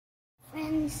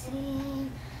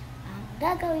pencil. Ang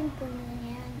gagawin po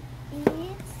niyan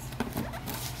is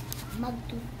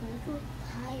magtuturo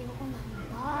tayo ng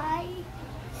by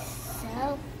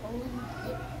cellphone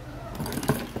tip.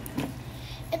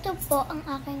 Ito po ang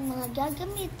aking mga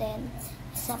gagamitin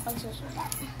sa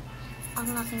pagsusulat.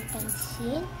 Ang aking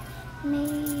pencil, may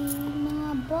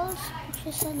mga balls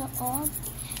siya sa loob.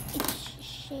 It's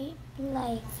shaped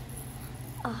like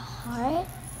a heart.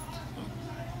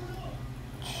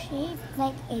 Shaped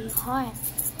like a heart.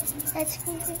 Let's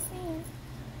continue.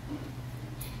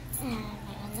 And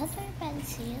another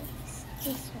pencil is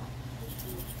this one.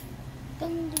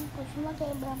 Ganun din po siya.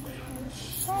 Magkaiba po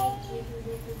siya.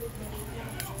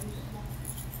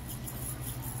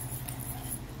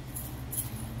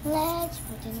 Let's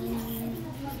put it in.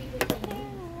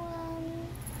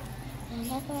 And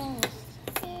that one is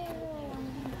 0,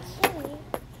 1,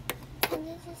 2. And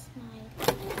this is my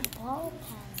ball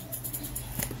pen.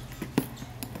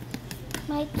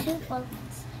 My two ball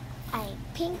pens. A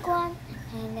pink one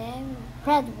and then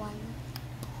red one.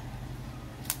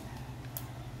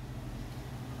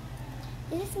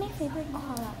 This is my favorite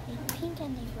color, a pink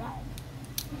and a red.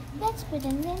 Let's put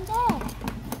them in there.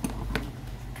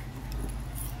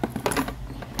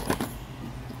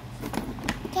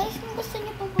 Guys, kung gusto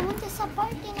niyo po pumunta sa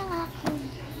party ng aking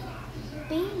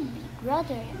baby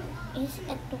brother, is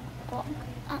ito po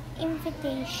ang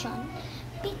invitation.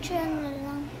 Picture nyo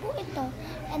lang po ito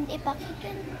and ipakita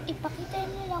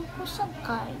nyo lang po sa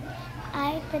card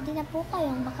ay pwede na po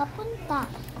kayong makapunta.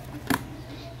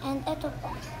 And ito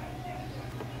po.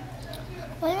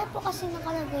 Wala po kasi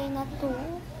nakalagay na to.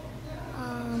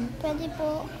 Pwede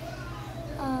po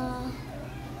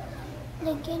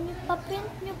lagyan nyo,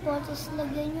 pa-print nyo po, tapos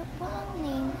lagyan nyo po ang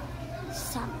name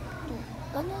sakto.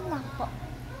 Ganun lang po.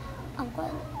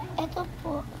 Ito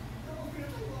po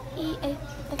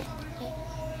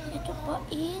ito po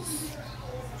is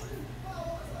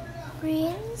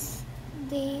Prince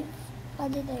Dave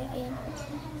Padileo. Ayan po.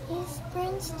 Is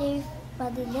Prince Dave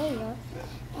Padileo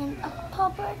and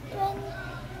October 20.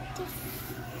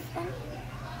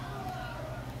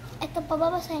 Ito pa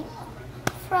babasahin ko.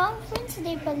 From Prince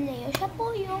Dave Padileo. Siya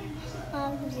po yung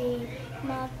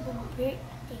mag-birthday.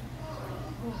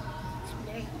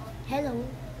 Hello.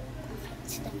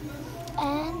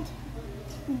 And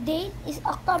date is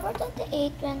October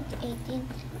 28, 2018.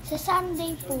 Sa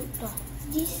Sunday po to.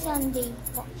 This Sunday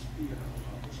po.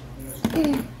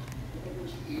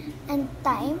 And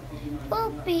time,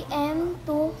 12 p.m.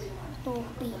 to 2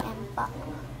 p.m. pa.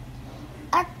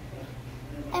 At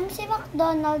MC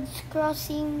McDonald's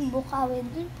Crossing, Bukawi.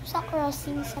 Dun po sa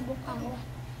crossing sa Bukawi.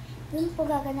 Dun po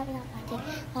gaganap ng party.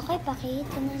 Okay,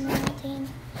 pakita na natin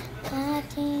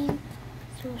ating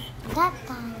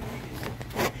susulatan.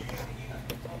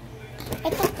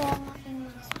 Ito po ang aking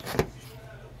master.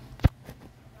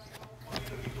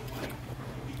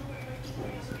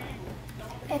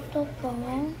 Ito po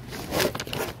ang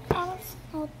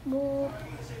notebook.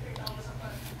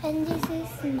 And this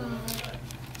is my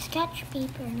sketch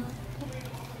paper notebook.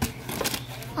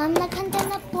 Naghanda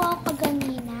na po ako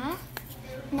kanina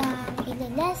ng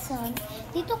ile-lesson.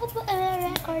 Dito ko po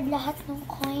i-record lahat ng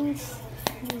coins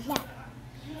nila.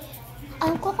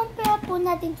 Kukumpara po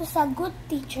natin to sa good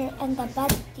teacher and the bad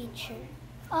teacher.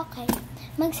 Okay.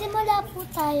 Magsimula po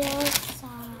tayo sa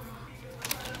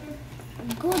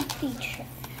good teacher.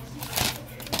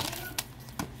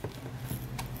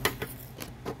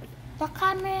 The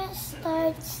camera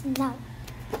starts now.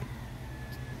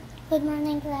 Good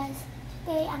morning, class.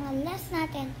 Today, ang lesson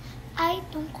natin ay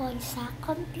tungkol sa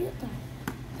computer.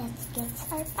 Let's get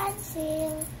our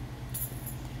pencil.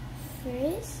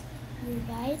 First, we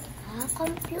write a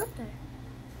computer.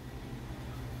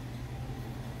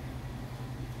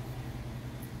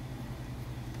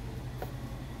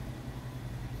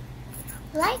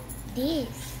 Like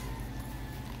this.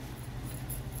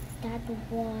 That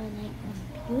one a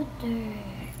computer.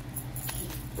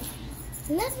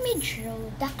 Let me draw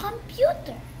the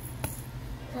computer.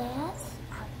 Let's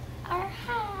put our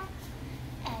hat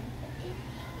and put it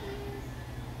here.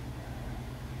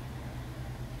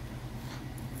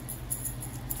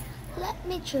 Let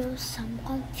me draw some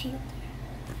computer.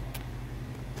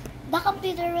 The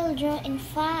computer will draw in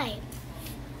 5.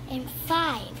 In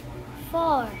 5,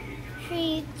 4,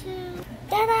 3, 2.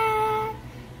 Ta-da!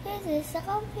 This is a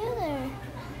computer.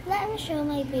 Let me show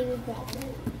my baby brother.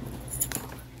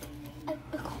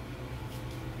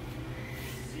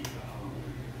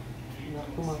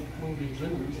 May video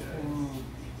na.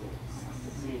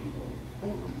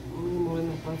 May mura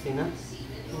ng franccine, ha?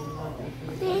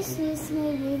 This is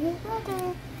my baby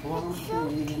brother. It's so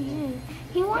cute.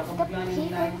 He wants the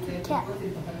paper to cap.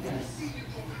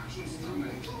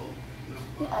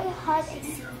 We are hard and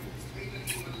see.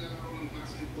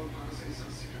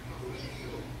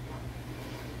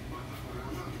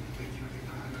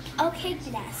 Okay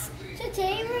class,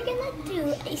 today we're gonna do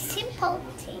a simple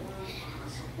thing.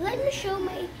 Let me show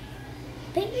my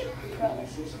baby brother.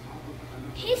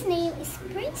 His name is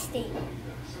Prince David.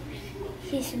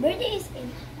 His birthday is in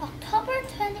October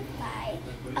 25,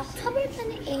 October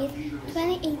 28,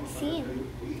 2018.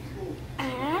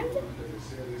 And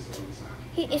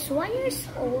he is 1 year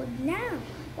old now.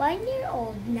 1 year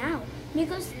old now.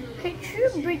 Because her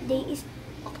true birthday is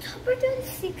October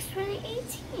 26,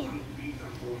 2018.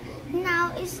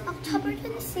 Now is October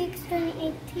 26,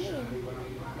 2018.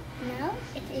 Now,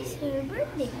 it is her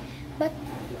birthday. But,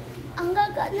 ang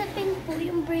gaganapin po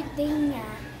yung birthday niya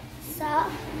sa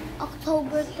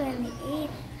October 28.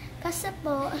 Kasi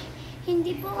po,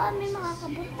 hindi po kami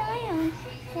makakapunta ngayon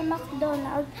sa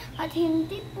McDonald's at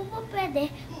hindi po pwede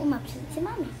umabsent si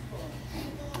Mami.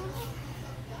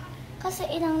 Kasi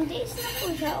ilang days na po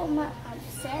siya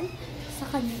umabsent sa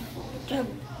kanyang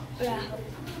trabaho.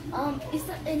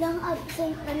 Ilang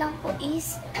absent na lang po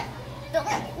is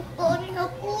sorry na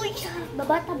po siya.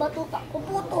 Babata-batuta ko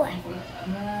po to eh.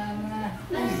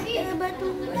 Masi,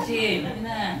 batuta. Masi,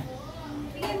 na.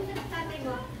 Bigyan mo sa tatay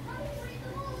mo.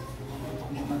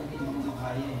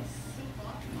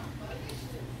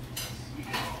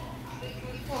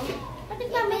 Pati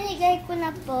kami, nigay ko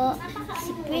na po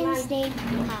si Prince David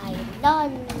kay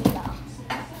Lola.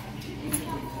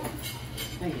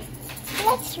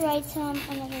 Let's write some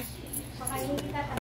another.